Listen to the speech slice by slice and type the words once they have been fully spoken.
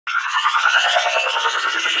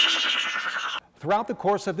Throughout the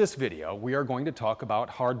course of this video, we are going to talk about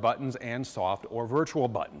hard buttons and soft or virtual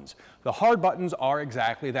buttons. The hard buttons are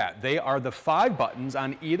exactly that. They are the 5 buttons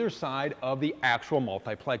on either side of the actual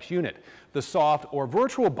multiplex unit. The soft or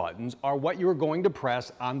virtual buttons are what you are going to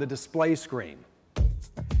press on the display screen.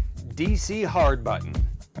 DC hard button.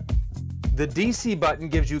 The DC button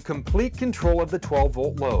gives you complete control of the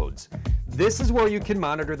 12-volt loads. This is where you can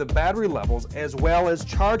monitor the battery levels as well as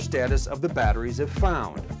charge status of the batteries if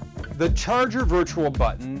found. The charger virtual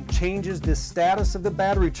button changes the status of the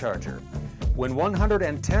battery charger. When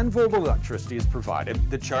 110-volt electricity is provided,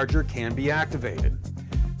 the charger can be activated.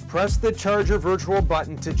 Press the charger virtual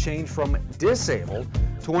button to change from disabled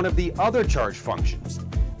to one of the other charge functions.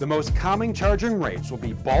 The most common charging rates will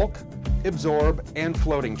be bulk, absorb, and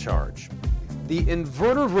floating charge. The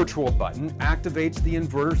inverter virtual button activates the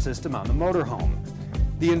inverter system on the motorhome.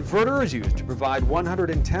 The inverter is used to provide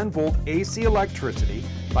 110-volt AC electricity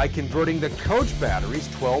by converting the coach battery's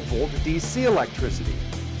 12-volt DC electricity.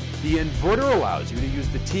 The inverter allows you to use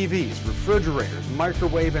the TVs, refrigerators,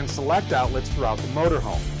 microwave, and select outlets throughout the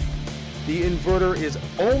motorhome. The inverter is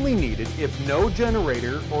only needed if no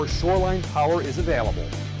generator or shoreline power is available.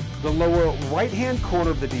 The lower right-hand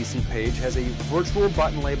corner of the DC page has a virtual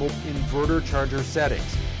button labeled Inverter Charger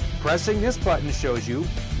Settings. Pressing this button shows you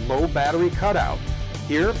low battery cutout.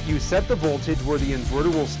 Here, you set the voltage where the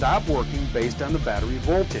inverter will stop working based on the battery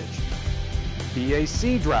voltage.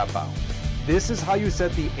 BAC dropout. This is how you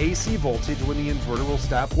set the AC voltage when the inverter will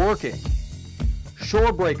stop working.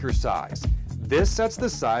 Shore breaker size. This sets the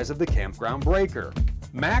size of the campground breaker.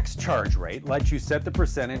 Max charge rate lets you set the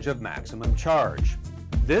percentage of maximum charge.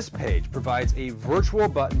 This page provides a virtual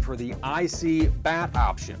button for the IC BAT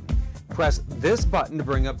option. Press this button to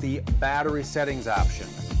bring up the battery settings option.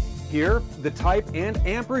 Here, the type and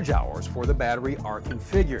amperage hours for the battery are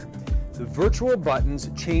configured. The virtual buttons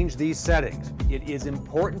change these settings. It is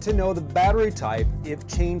important to know the battery type if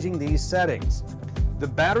changing these settings. The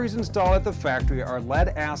batteries installed at the factory are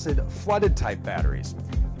lead-acid flooded type batteries.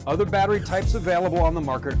 Other battery types available on the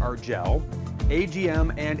market are gel,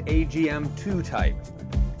 AGM, and AGM2 type.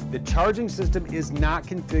 The charging system is not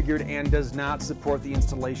configured and does not support the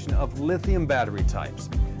installation of lithium battery types.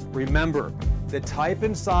 Remember, the type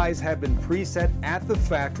and size have been preset at the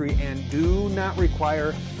factory and do not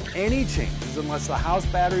require any changes unless the house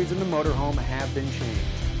batteries in the motorhome have been changed.